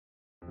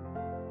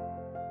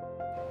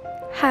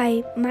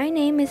Hi, my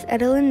name is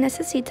EDELYN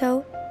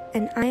Necesito,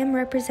 and I am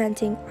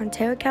representing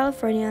Ontario,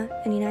 California,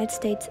 in the United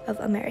States of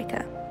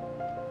America.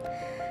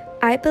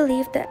 I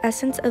believe the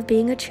essence of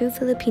being a true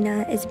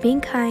Filipina is being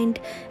kind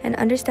and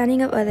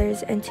understanding of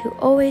others, and to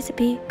always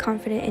be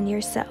confident in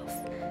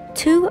yourself.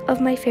 Two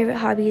of my favorite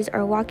hobbies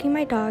are walking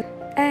my dog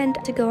and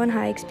to go on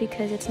hikes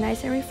because it's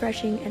nice and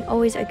refreshing and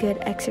always a good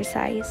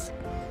exercise.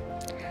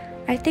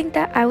 I think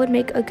that I would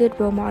make a good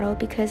role model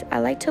because I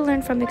like to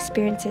learn from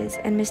experiences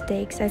and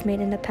mistakes I've made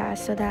in the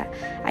past so that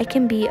I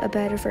can be a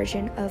better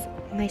version of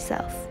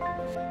myself.